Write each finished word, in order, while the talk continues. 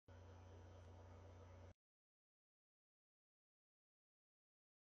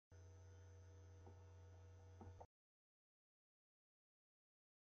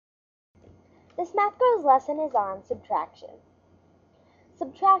This Mathgirls lesson is on subtraction.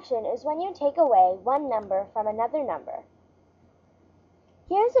 Subtraction is when you take away one number from another number.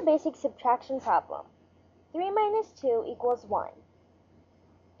 Here's a basic subtraction problem. 3 minus 2 equals 1.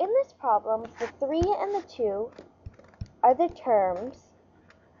 In this problem, the 3 and the 2 are the terms,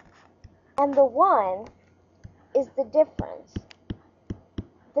 and the 1 is the difference.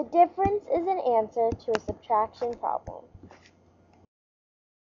 The difference is an answer to a subtraction problem.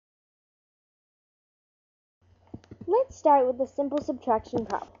 Let's start with a simple subtraction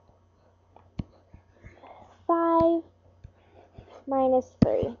problem. 5 minus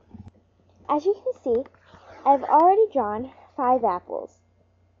 3. As you can see, I've already drawn 5 apples,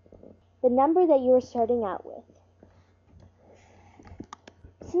 the number that you are starting out with.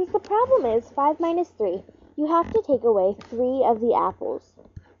 Since the problem is 5 minus 3, you have to take away 3 of the apples.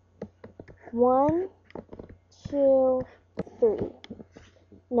 1, 2, 3.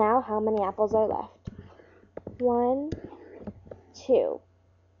 Now, how many apples are left? 1, 2.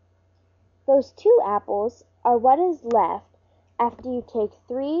 Those 2 apples are what is left after you take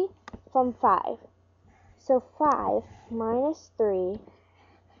 3 from 5. So 5 minus 3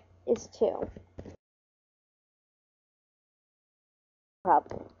 is 2.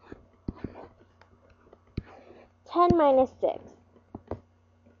 Problem. 10 minus 6.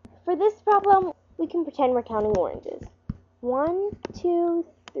 For this problem, we can pretend we're counting oranges. 1, 2,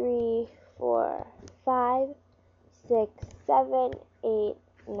 3, 4, 5, 6, 7, 8,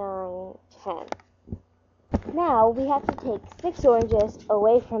 9, 10. Now we have to take 6 oranges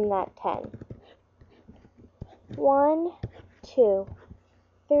away from that 10. 1, 2,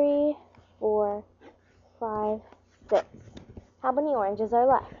 3, 4, 5, 6. How many oranges are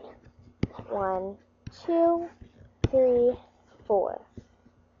left? 1, 2, 3, 4.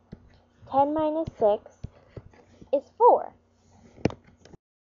 10 minus 6 is 4.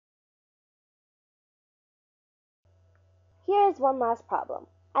 Here is one last problem.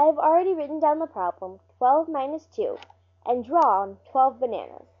 I have already written down the problem 12 minus 2 and drawn 12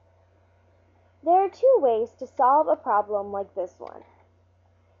 bananas. There are 2 ways to solve a problem like this one.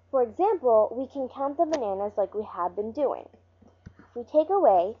 For example, we can count the bananas like we have been doing. If we take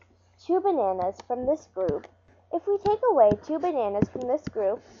away 2 bananas from this group,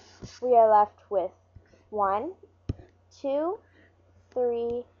 we are left with 1, 2,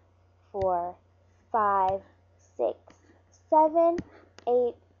 3, 4, 5, 6, 7,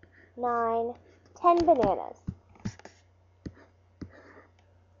 8, 9, 10 bananas.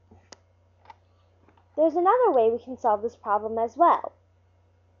 There's another way we can solve this problem as well.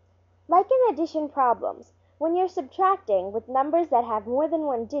 Like in addition problems, when you're subtracting with numbers that have more than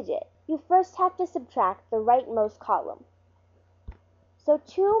one digit, you first have to subtract the rightmost column. So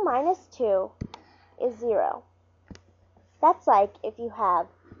 2 minus 2 is 0. That's like if you have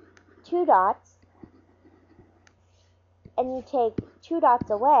 2 dots and you take 2 dots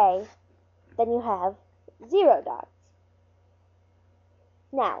away, then you have 0 dots.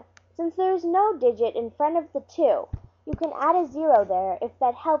 Now, since there is no digit in front of the 2, you can add a 0 there if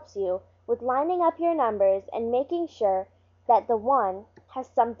that helps you with lining up your numbers and making sure that the 1 has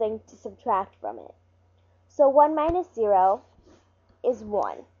something to subtract from it. So 1 minus 0 is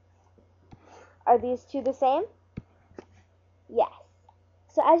 1. Are these 2 the same? Yes.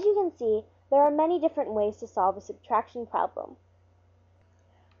 So as you can see, there are many different ways to solve a subtraction problem.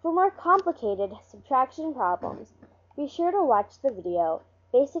 For more complicated subtraction problems, be sure to watch the video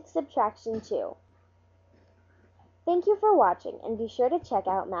Basic Subtraction 2. Thank you for watching, and be sure to check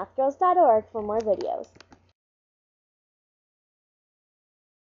out mathgirls.org for more videos.